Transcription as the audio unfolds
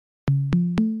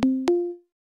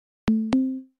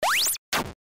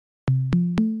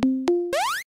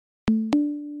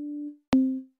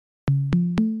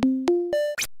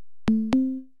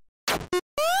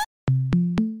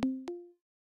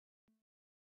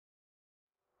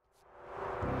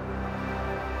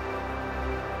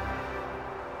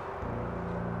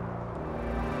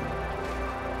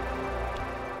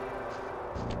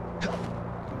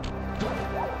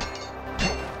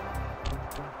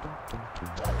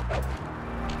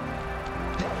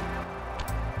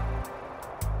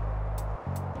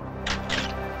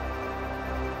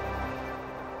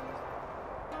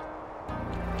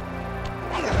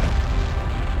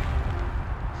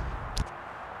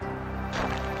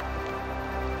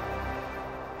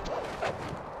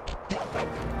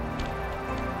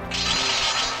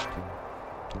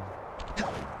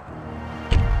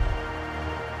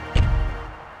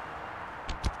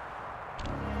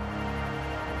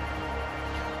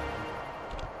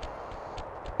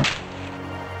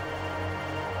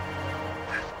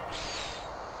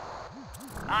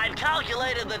I've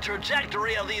calculated the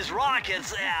trajectory of these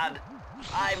rockets, and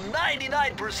I'm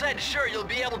 99% sure you'll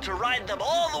be able to ride them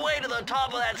all the way to the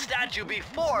top of that statue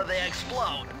before they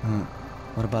explode.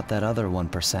 What about that other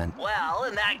 1%? Well,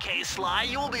 in that case, Sly,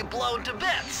 you will be blown to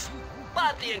bits.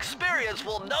 But the experience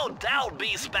will no doubt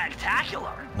be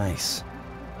spectacular. Nice.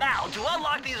 Now, to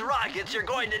unlock these rockets, you're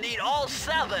going to need all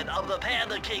 7 of the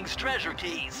Panda King's treasure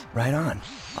keys. Right on.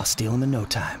 I'll steal them in no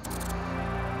time.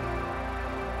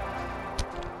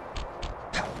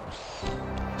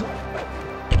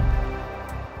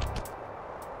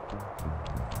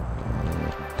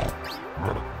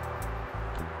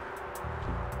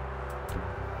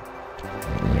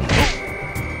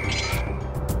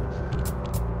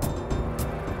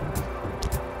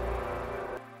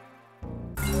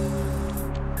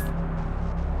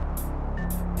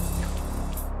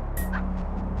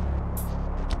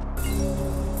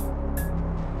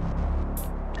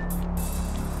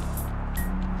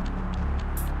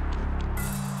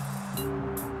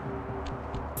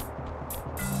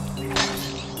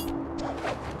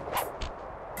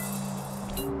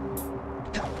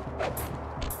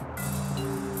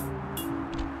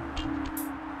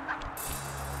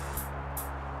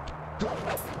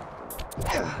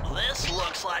 This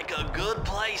looks like a good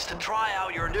place to try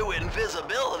out your new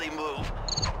invisibility move.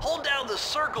 Hold down the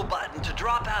circle button to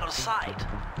drop out of sight.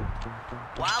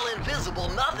 While invisible,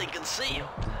 nothing can see you.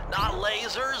 Not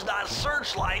lasers, not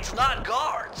searchlights, not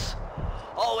guards.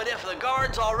 Oh, and if the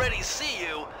guards already see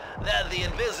you, then the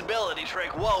invisibility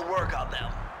trick won't work on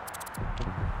them.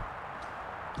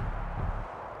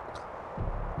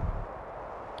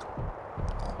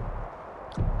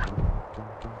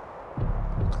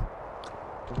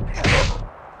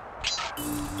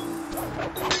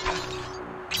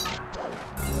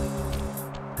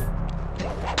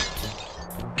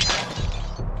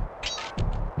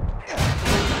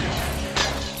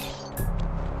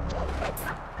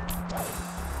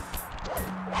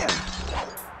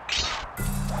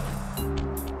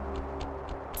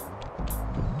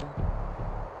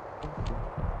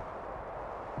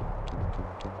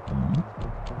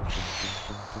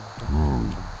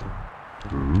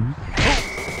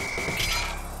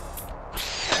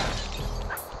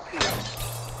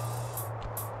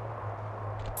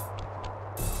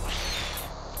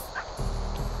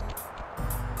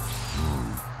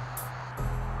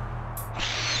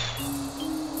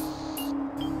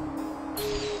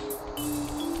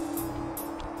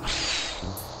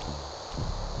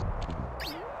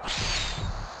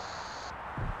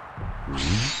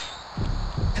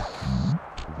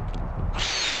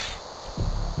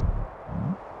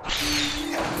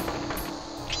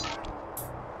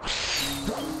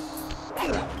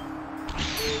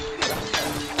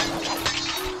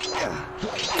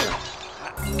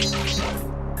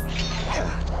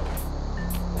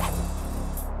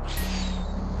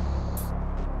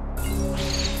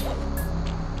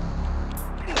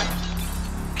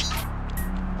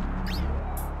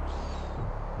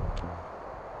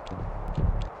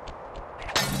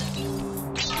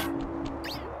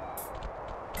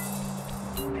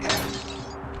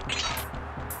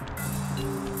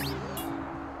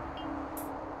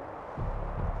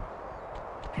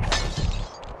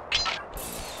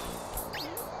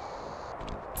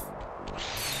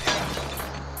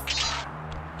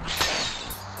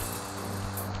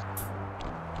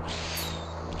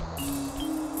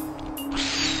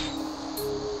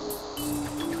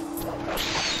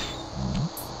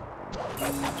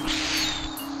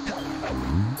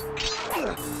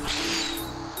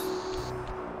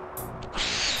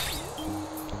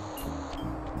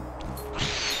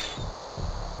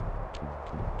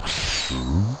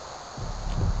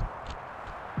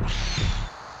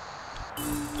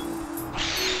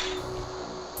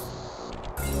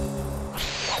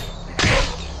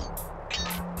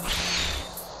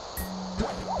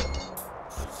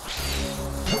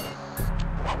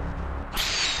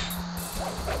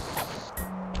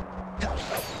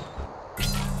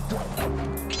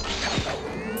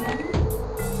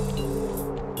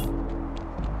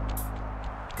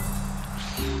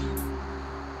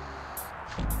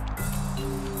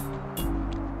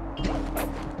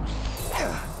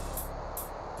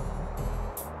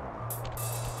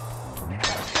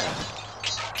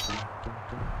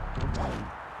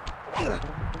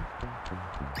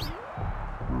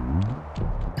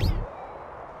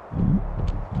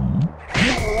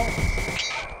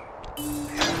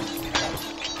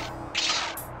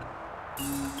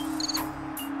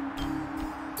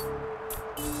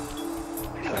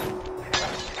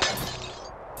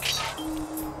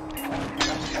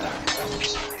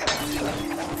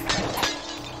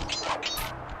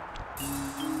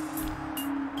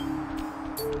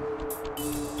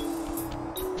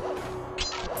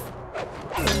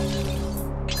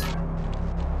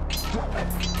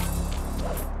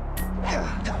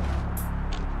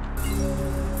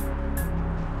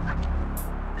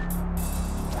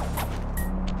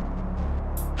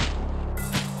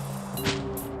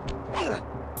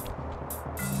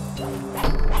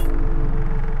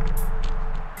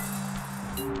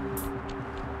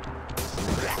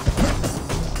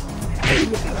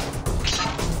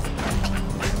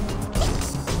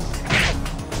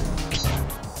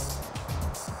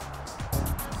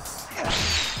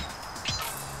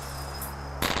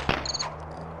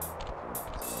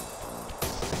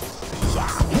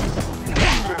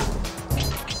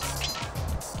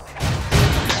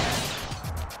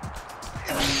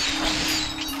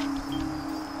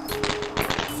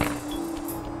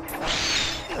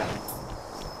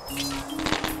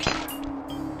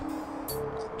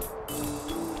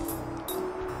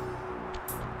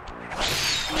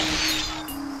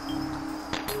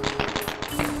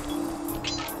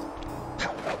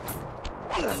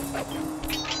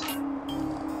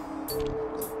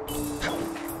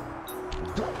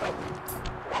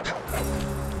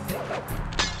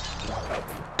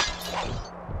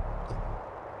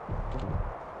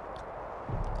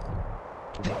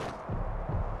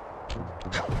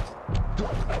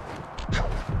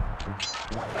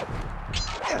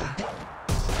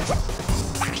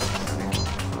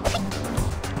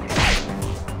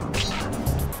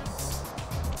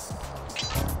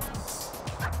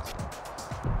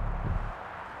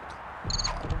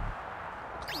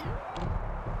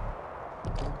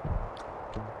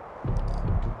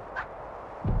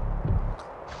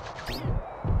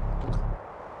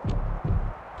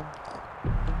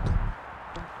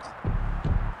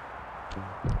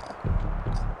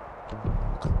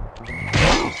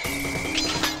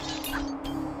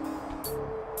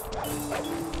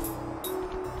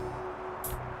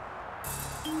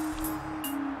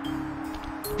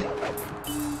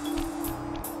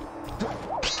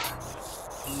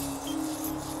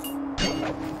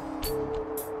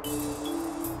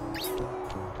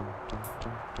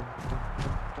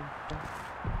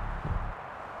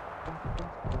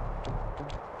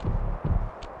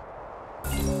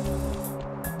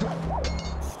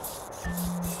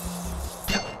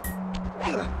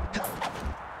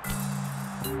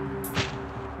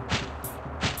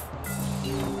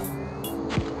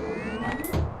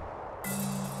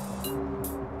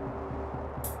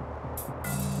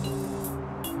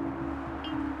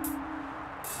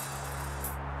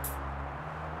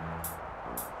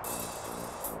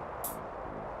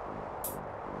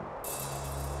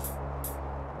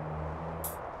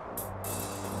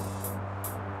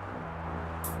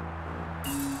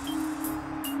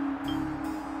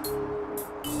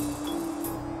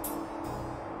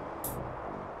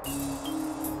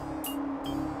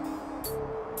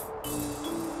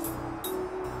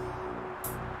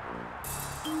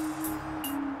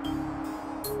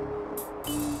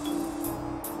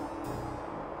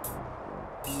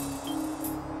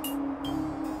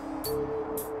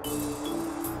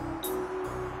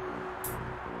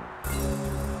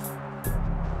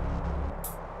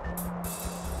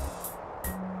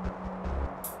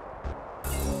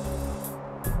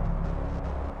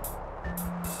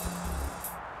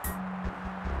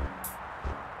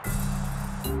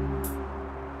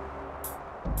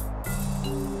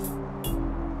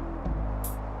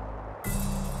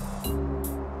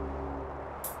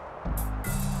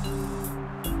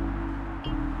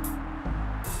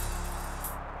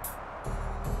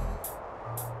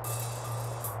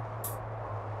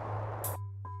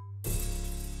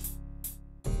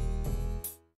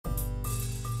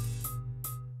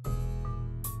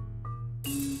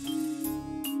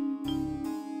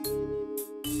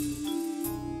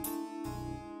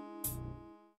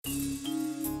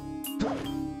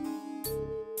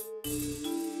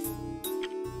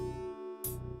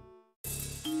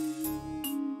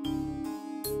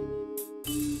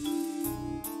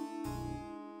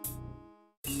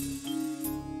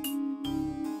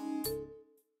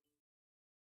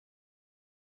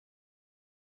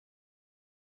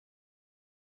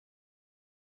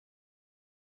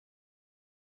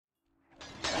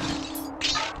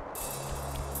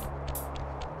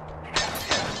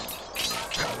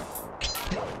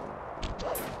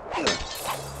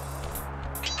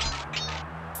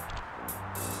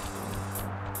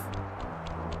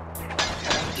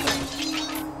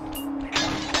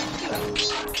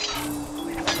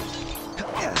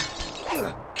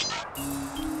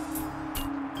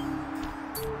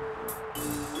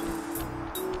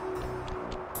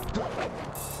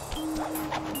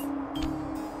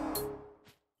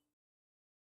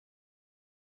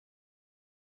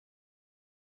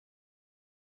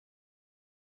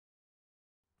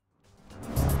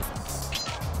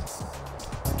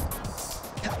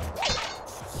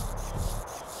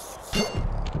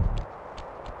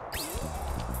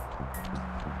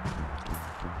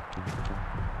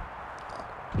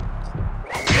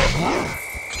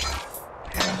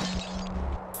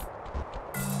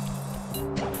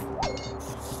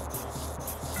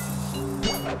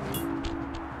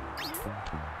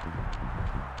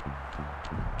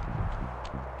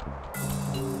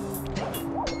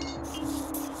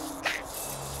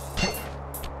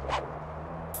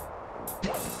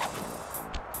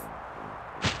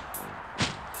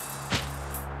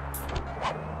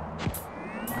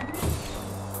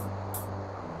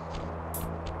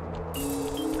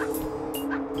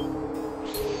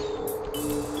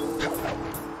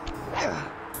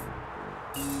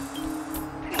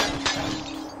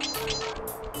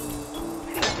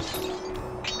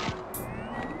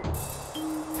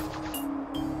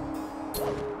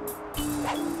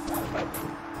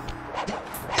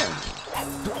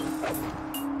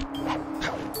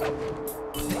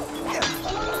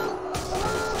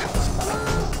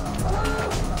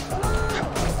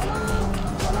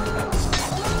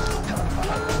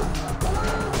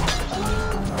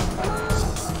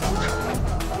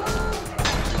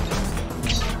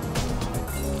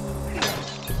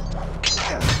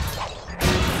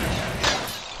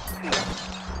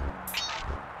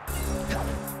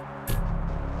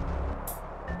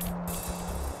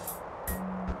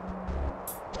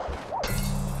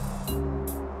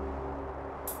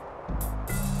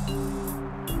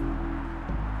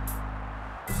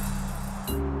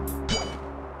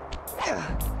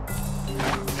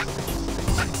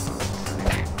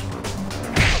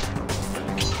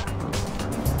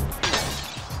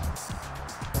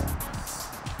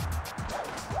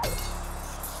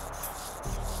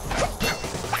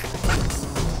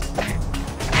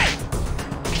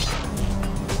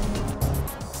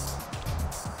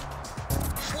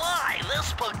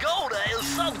 Pagoda is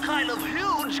some kind of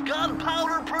huge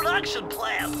gunpowder production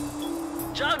plant.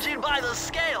 Judging by the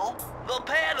scale, the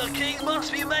Panda King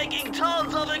must be making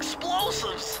tons of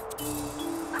explosives.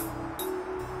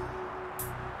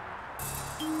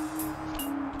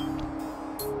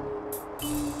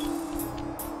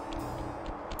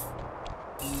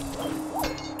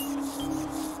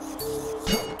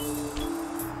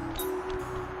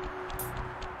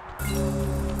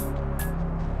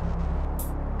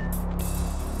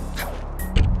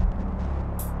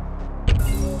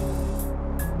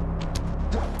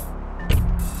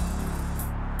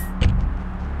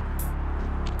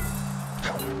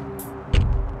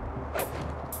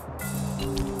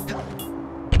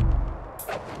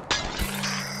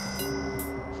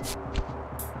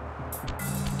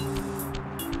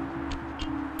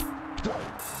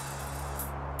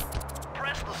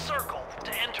 Press the circle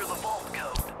to enter the vault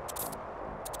code.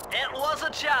 It was a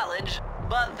challenge,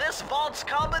 but this vault's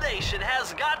combination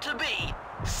has got to be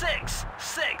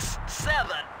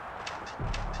 667.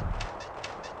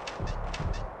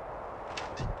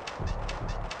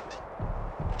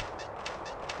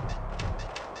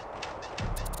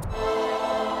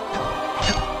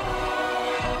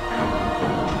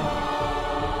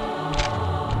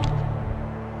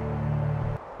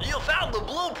 You found the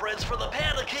blueprints for the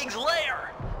Panda King's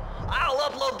lair. I'll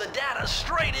upload the data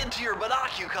straight into your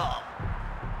binocucom.